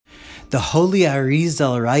The Holy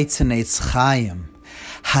Arizal writes in Eitz Chaim,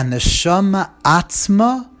 Haneshama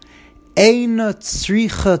atzma eina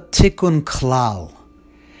tzricha tikun klal.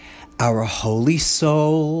 Our holy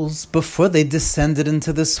souls, before they descended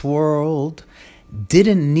into this world,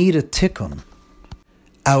 didn't need a tikkun.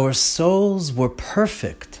 Our souls were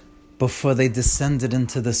perfect before they descended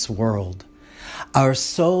into this world. Our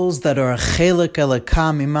souls that are a chelik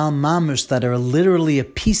elakam imal mamish, that are literally a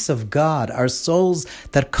piece of God, our souls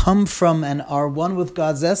that come from and are one with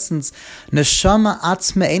God's essence, neshama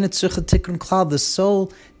atzma eina tzricha tikkun klal. The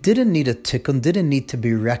soul didn't need a tikkun, didn't need to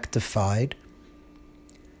be rectified.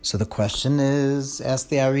 So the question is, ask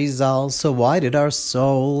the Arizal, so why did our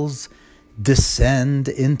souls descend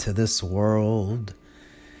into this world?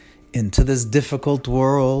 Into this difficult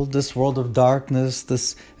world, this world of darkness,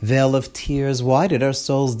 this veil of tears. Why did our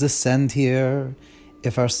souls descend here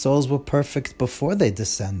if our souls were perfect before they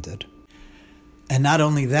descended? And not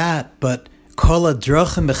only that, but kol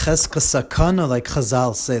hadrachim b'cheskas sakana, like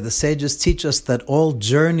Chazal say, the sages teach us that all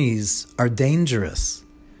journeys are dangerous.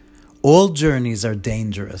 All journeys are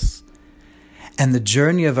dangerous. And the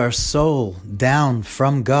journey of our soul down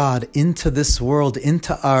from God into this world,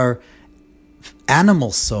 into our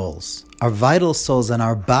animal souls, our vital souls, and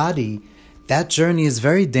our body, that journey is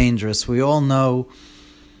very dangerous. We all know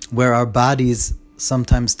where our bodies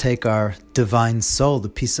sometimes take our divine soul, the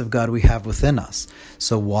piece of God we have within us.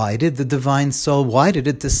 So why did the divine soul, why did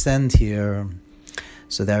it descend here?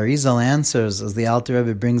 So the Arizal answers, as the Alter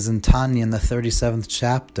Rebbe brings in Tanya in the 37th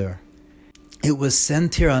chapter, it was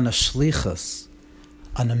sent here on a shlichus,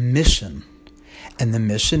 on a mission. And the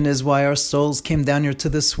mission is why our souls came down here to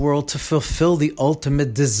this world, to fulfill the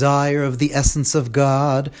ultimate desire of the essence of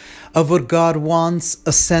God, of what God wants,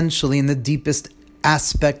 essentially in the deepest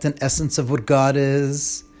aspect and essence of what God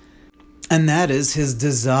is. And that is His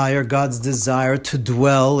desire, God's desire to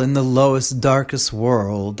dwell in the lowest, darkest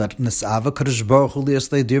world. That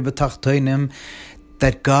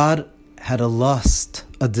God had a lust,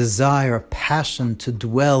 a desire, a passion to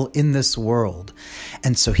dwell in this world.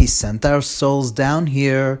 And so He sent our souls down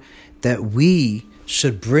here that we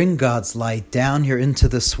should bring God's light down here into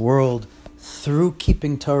this world through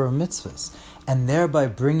keeping Torah mitzvahs, and thereby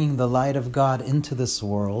bringing the light of God into this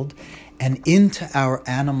world and into our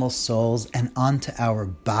animal souls and onto our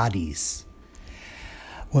bodies.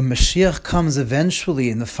 When Mashiach comes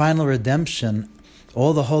eventually in the final redemption,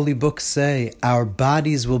 all the holy books say our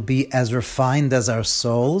bodies will be as refined as our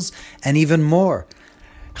souls, and even more.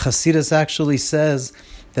 Chassidus actually says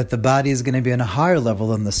that the body is going to be on a higher level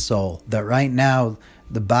than the soul, that right now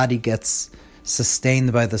the body gets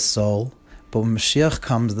sustained by the soul, but when Mashiach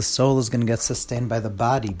comes, the soul is going to get sustained by the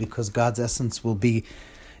body, because God's essence will be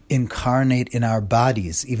incarnate in our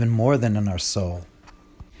bodies, even more than in our soul.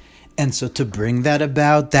 And so to bring that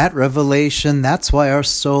about, that revelation, that's why our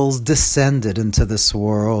souls descended into this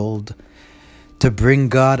world, to bring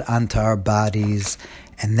God onto our bodies.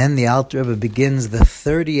 And then the Alter Rebbe begins the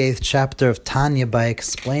 38th chapter of Tanya by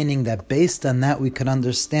explaining that based on that we can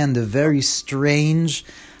understand a very strange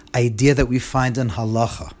idea that we find in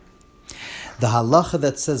halacha. The halacha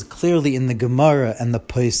that says clearly in the Gemara and the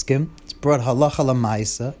Poskim, it's brought halacha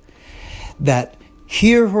lamaisa, that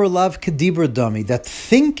Hear her love kedibur dami, that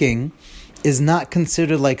thinking is not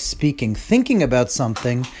considered like speaking. Thinking about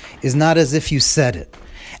something is not as if you said it.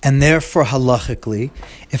 And therefore, halachically,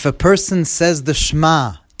 if a person says the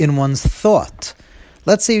Shema in one's thought,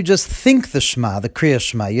 let's say you just think the Shema, the Kriya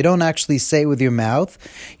Shema, you don't actually say it with your mouth,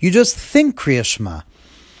 you just think Kriya Shema.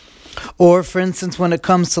 Or, for instance, when it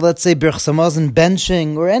comes to, let's say, Birch Hamazon,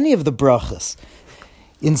 benching, or any of the brachas,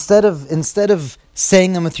 instead of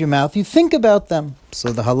saying them with your mouth, you think about them.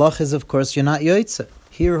 So the halach is, of course, you're not yotze.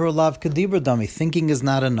 Hear her lav kadibur dami. Thinking is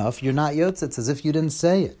not enough. You're not yotze. It's as if you didn't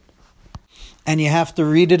say it. And you have to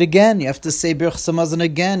read it again. You have to say Birch Hamazon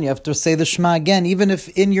again. You have to say the Shema again. Even if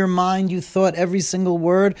in your mind you thought every single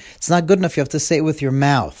word, it's not good enough. You have to say it with your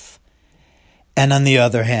mouth. And on the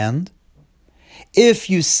other hand, if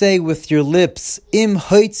you say with your lips, Im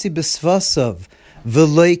hoitzi b'svasav,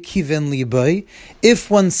 v'loi kiven libay,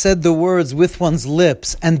 if one said the words with one's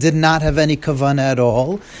lips and did not have any kavanah at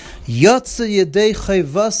all, yotze yedei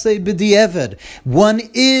chayvasei b'di'eved. One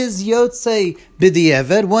is yotze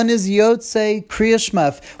b'di'eved, one is yotze kriya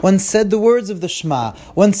shema. One said the words of the Shema,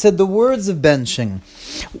 one said the words of benching.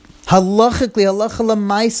 Halachically, halacha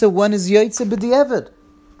l'maisa, one is yotze b'di'eved.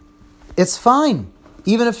 It's fine,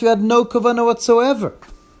 even if you had no kavanah whatsoever.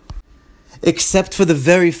 Except for the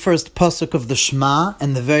very first pasuk of the Shema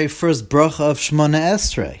and the very first bracha of Shmona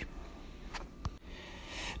Esrei.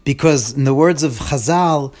 Because in the words of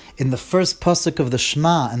Chazal, in the first pasuk of the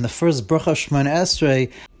Shema and the first bracha of Shmona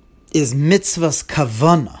Esrei, is mitzvah's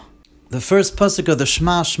kavanah. The first pasuk of the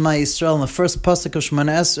Shema Yisrael, and the first pasuk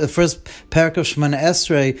of the first parak of Shemona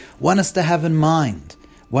Esrei, want us to have in mind,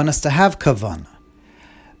 want us to have kavanah,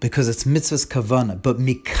 because it's mitzvah's kavanah. But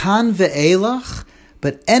mikan ve'elach,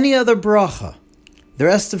 but any other bracha, the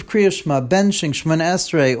rest of Kriya Shema, benching, Shemona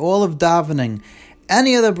Esrei, all of davening,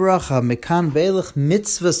 any other bracha, mikan ve'elach,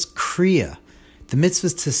 mitzvah's kriya. The mitzvah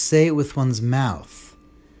is to say it with one's mouth.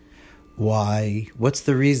 Why? What's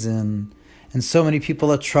the reason? And so many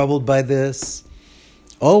people are troubled by this.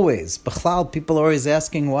 Always. B'chlal, people are always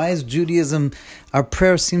asking, why is Judaism, our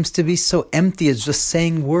prayer seems to be so empty? It's just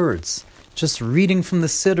saying words, just reading from the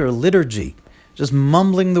Siddur, liturgy, just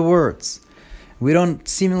mumbling the words. We don't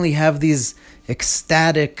seemingly have these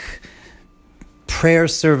ecstatic prayer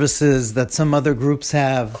services that some other groups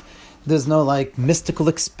have. There's no mystical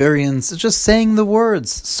experience. It's just saying the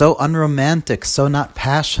words. So unromantic, so not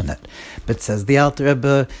passionate. But says the Alter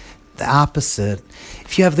Rebbe, the opposite.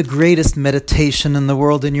 If you have the greatest meditation in the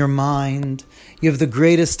world in your mind, you have the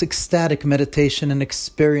greatest ecstatic meditation and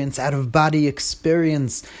experience, out-of-body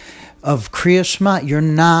experience of Kriya Shema, you're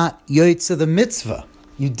not Yotzei the mitzvah.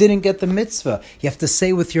 You didn't get the mitzvah. You have to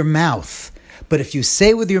say with your mouth. But if you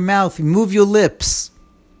say with your mouth, you move your lips,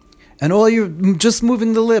 and all you're just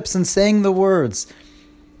moving the lips and saying the words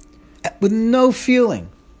with no feeling,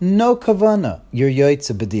 no kavanah, you're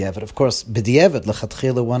yotzei b'diavad. Of course, b'diavad,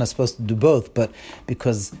 l'chatchila, one is supposed to do both, but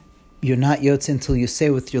because you're not yotzei until you say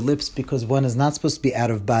with your lips, because one is not supposed to be out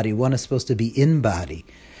of body, one is supposed to be in body.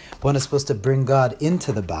 One is supposed to bring God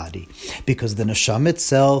into the body, because the neshama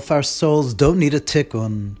itself, our souls, don't need a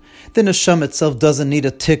tikkun. The neshama itself doesn't need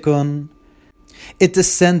a tikkun. It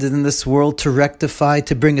descended in this world to rectify,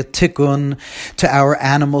 to bring a tikkun to our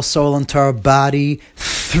animal soul and to our body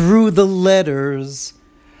through the letters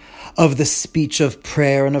of the speech of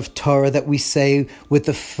prayer and of Torah that we say with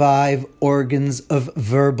the 5 organs of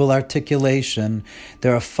verbal articulation.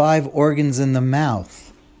 There are 5 organs in the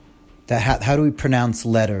mouth. How do we pronounce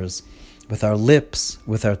letters? With our lips,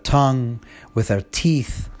 with our tongue, with our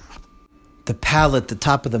teeth, the palate, the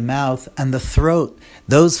top of the mouth, and the throat.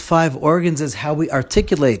 Those 5 organs is how we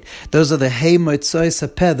articulate. Those are the Hei Motzoi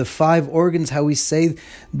Sapeh, the 5 organs, how we say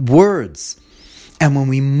words. And when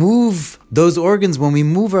we move those organs, when we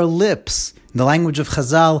move our lips, in the language of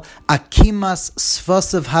Chazal, Akimas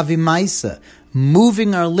Svasav Havimaisa,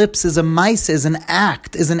 moving our lips is a maisa, is an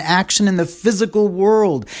act, is an action in the physical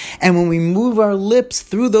world. And when we move our lips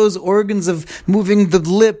through those organs of moving the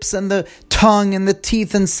lips and the tongue and the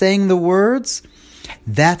teeth and saying the words,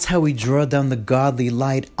 that's how we draw down the godly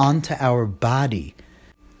light onto our body,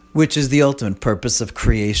 which is the ultimate purpose of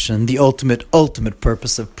creation, the ultimate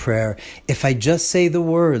purpose of prayer. If I just say the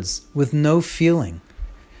words with no feeling,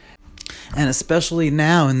 and especially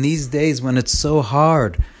now in these days when it's so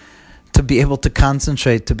hard to be able to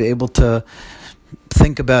concentrate, to be able to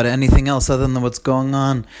think about anything else other than what's going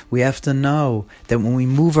on, we have to know that when we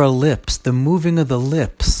move our lips, the moving of the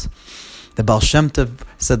lips, the Baal Shem Tov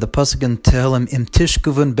said the pasuk in Tehillim, Im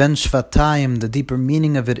tishkuvun ben shvatayim, the deeper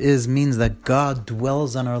meaning of it means that God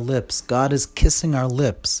dwells on our lips. God is kissing our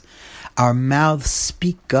lips. Our mouths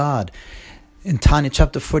speak God. In Tanya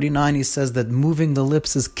chapter 49, he says that moving the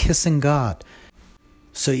lips is kissing God.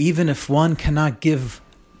 So even if one cannot give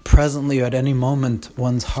presently or at any moment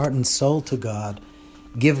one's heart and soul to God,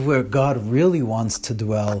 give where God really wants to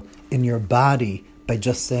dwell in your body by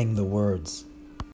just saying the words.